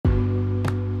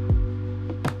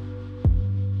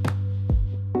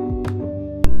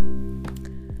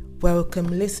Welcome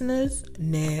listeners,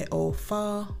 near or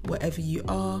far, wherever you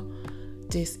are.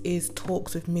 This is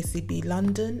Talks with Missy B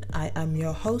London. I am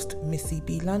your host, Missy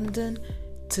B London.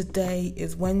 Today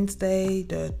is Wednesday,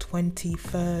 the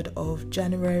 23rd of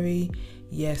January.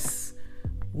 Yes,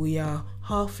 we are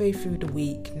halfway through the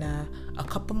week now. A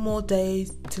couple more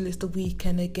days till it's the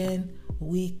weekend again.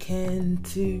 Weekend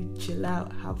to chill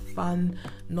out, have fun.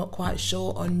 Not quite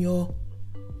sure on your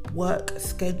work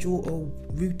schedule or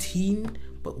routine,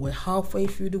 but we're halfway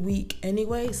through the week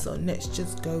anyway, so let's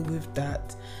just go with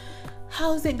that.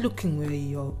 How's it looking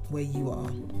where you are?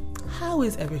 How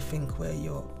is everything where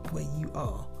you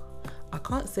are? I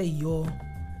can't say your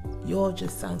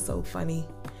just sounds so funny,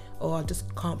 or I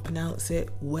just can't pronounce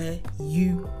it. Where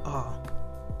you are.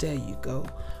 There you go.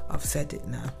 I've said it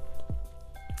now.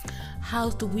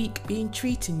 How's the week been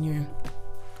treating you?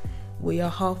 We are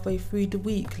halfway through the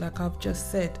week, like I've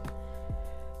just said.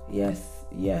 Yes.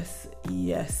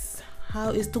 How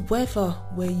is the weather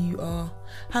where you are?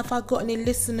 Have I got any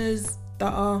listeners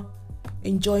that are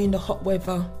enjoying the hot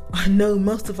weather? I know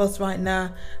most of us right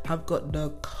now have got the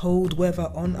cold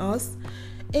weather on us.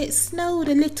 It snowed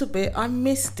a little bit. I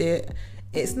missed it.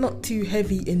 It's not too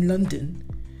heavy in London,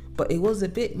 but it was a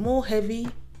bit more heavy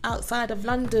outside of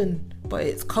London. But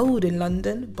it's cold in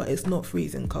London, but it's not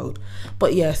freezing cold.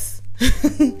 But yes,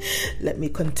 let me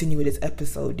continue with this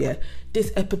episode.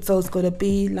 This episode's gonna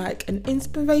be like an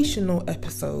inspirational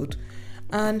episode,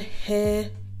 and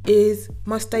here is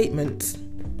my statement.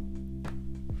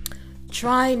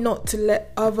 Try not to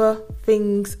let other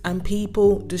things and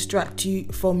people distract you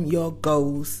from your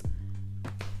goals.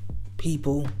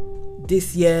 People,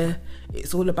 this year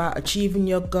it's all about achieving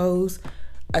your goals,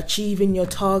 achieving your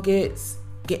targets,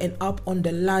 getting up on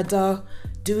the ladder,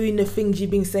 doing the things you've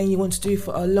been saying you want to do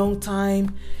for a long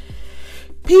time.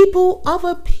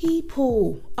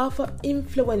 Other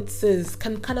influencers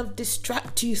can kind of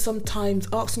distract you sometimes,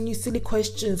 asking you silly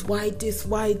questions. Why this,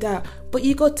 why that? But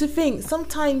you got to think,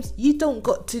 sometimes you don't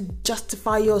got to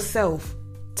justify yourself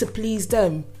to please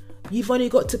them. You've only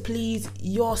got to please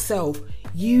yourself.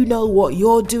 You know what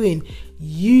you're doing.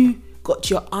 You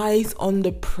got your eyes on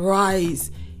the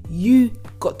prize. You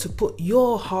got to put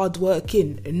your hard work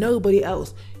in, and nobody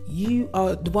else. You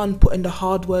are the one putting the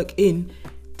hard work in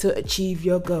to achieve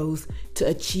your goals, to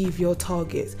achieve your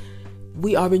targets.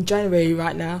 We are in January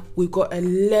right now. We've got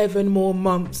 11 more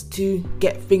months to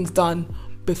get things done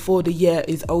before the year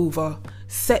is over.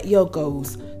 Set your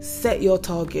goals, set your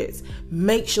targets.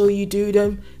 Make sure you do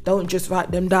them. Don't just write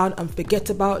them down and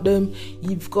forget about them.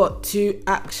 You've got to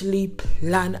actually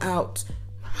plan out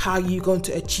how you're going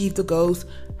to achieve the goals,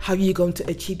 how you're going to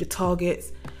achieve the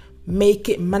targets. Make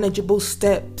it manageable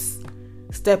steps.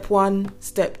 Step 1,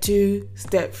 step 2,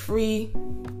 step 3.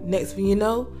 Next thing you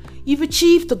know, you've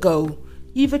achieved the goal.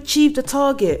 You've achieved the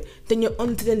target. Then you're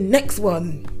on to the next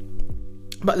one.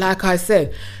 But like I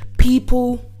said,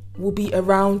 people will be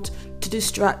around to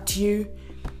distract you.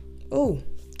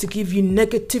 To give you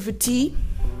negativity.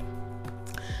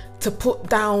 To put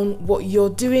down what you're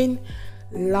doing.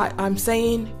 Like I'm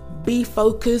saying, be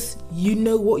focused. You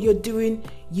know what you're doing.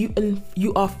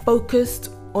 You are focused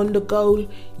on the goal.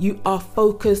 You are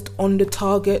focused on the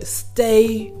target.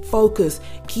 Stay focused.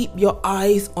 Keep your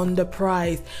eyes on the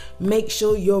prize. Make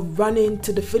sure you're running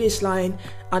to the finish line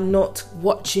and not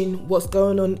watching what's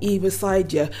going on either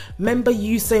side. Remember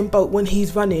Usain Bolt, when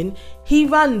he's running, he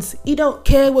runs. He don't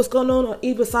care what's going on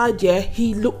either side.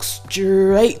 He looks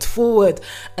straight forward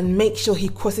and make sure he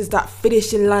crosses that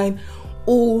finishing line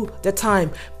all the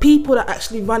time. People that are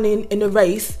actually running in a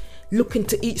race looking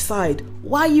to each side.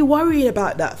 Why are you worrying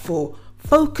about that for?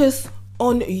 Focus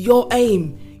on your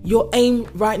aim. Your aim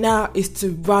right now is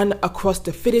to run across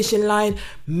the finishing line.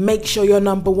 Make sure you're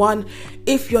number one.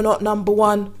 If you're not number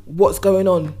one, what's going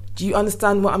on? Do you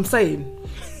understand what I'm saying?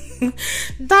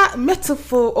 That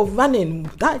metaphor of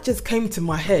running, that just came to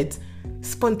my head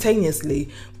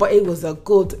spontaneously, but it was a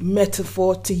good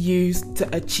metaphor to use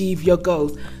to achieve your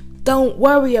goals. Don't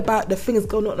worry about the things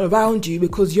going on around you,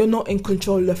 because you're not in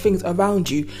control of the things around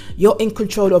you. You're in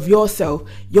control of yourself.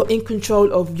 You're in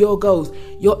control of your goals.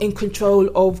 You're in control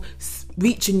of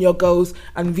reaching your goals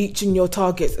and reaching your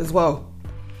targets as well.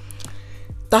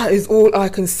 That is all I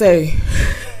can say.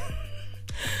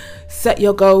 Set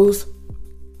your goals.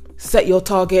 Set your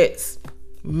targets.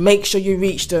 Make sure you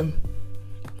reach them.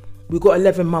 We've got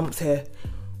 11 months here.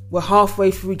 We're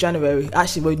halfway through January.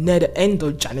 Actually, we're near the end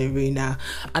of January now.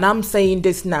 And I'm saying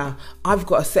this now. I've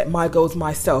got to set my goals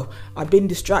myself. I've been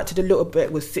distracted a little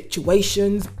bit with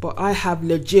situations, but I have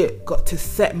legit got to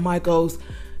set my goals,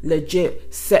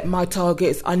 legit set my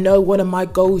targets. I know one of my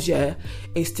goals,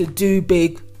 is to do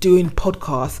big doing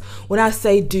podcasts. When I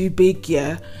say do big,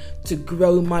 yeah, to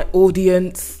grow my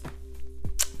audience,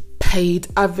 paid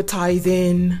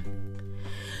advertising,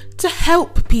 to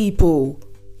help people,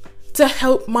 to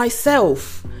help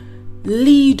myself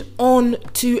lead on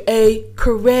to a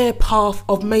career path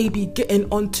of maybe getting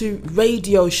onto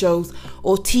radio shows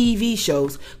or TV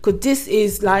shows, because this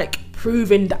is like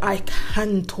proving that I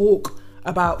can talk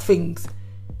about things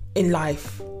in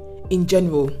life in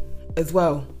general as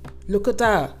well. Look at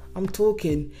that, I'm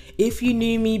talking. If you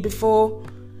knew me before,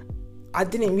 I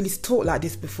didn't really talk like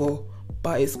this before,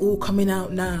 but it's all coming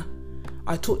out now.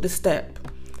 I took the step.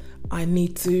 I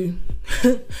need to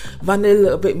run a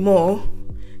little bit more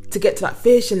to get to that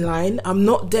finishing line. I'm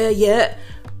not there yet,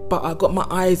 but I got my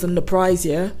eyes on the prize,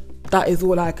 yeah? That is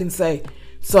all I can say.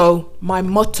 So my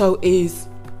motto is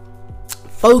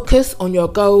focus on your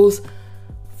goals,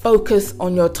 focus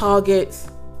on your targets,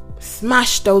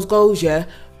 smash those goals, yeah?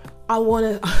 I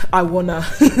wanna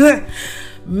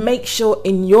make sure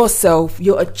in yourself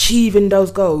you're achieving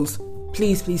those goals.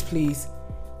 Please, please, please.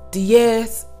 The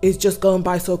years is just going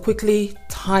by so quickly.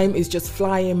 Time is just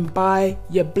flying by.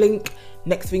 You blink,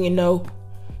 next thing you know,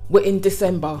 we're in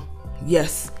December.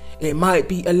 Yes, it might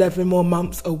be 11 more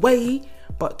months away,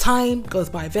 but time goes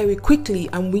by very quickly,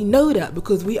 and we know that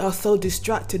because we are so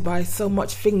distracted by so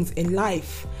much things in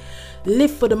life.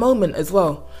 Live for the moment as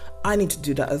well. I need to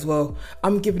do that as well.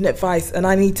 I'm giving advice and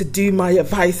I need to do my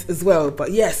advice as well.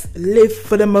 But yes, live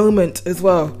for the moment as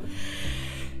well.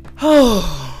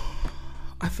 Oh,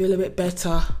 I feel a bit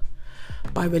better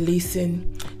by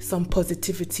releasing some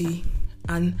positivity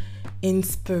and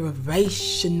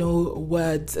inspirational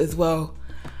words as well.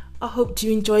 I hope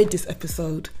you enjoyed this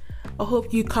episode. I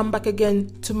hope you come back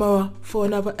again tomorrow for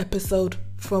another episode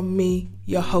from me,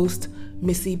 your host,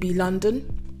 Missy B.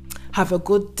 London. Have a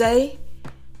good day.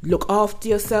 Look after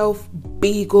yourself.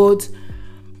 Be good.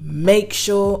 Make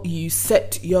sure you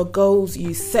set your goals,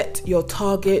 you set your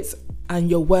targets, and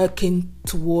you're working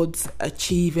towards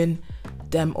achieving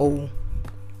them all.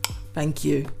 Thank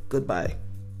you. Goodbye.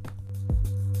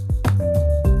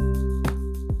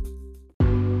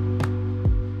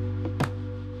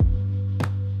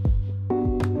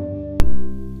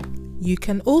 You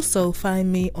can also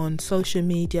find me on social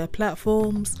media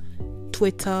platforms,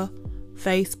 Twitter,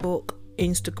 Facebook,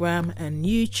 Instagram and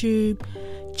YouTube.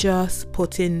 Just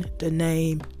put in the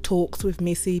name Talks with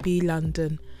Missy B.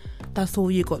 London. That's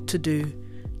all you got to do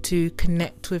to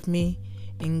connect with me,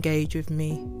 engage with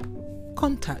me,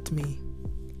 contact me.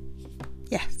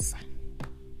 Yes.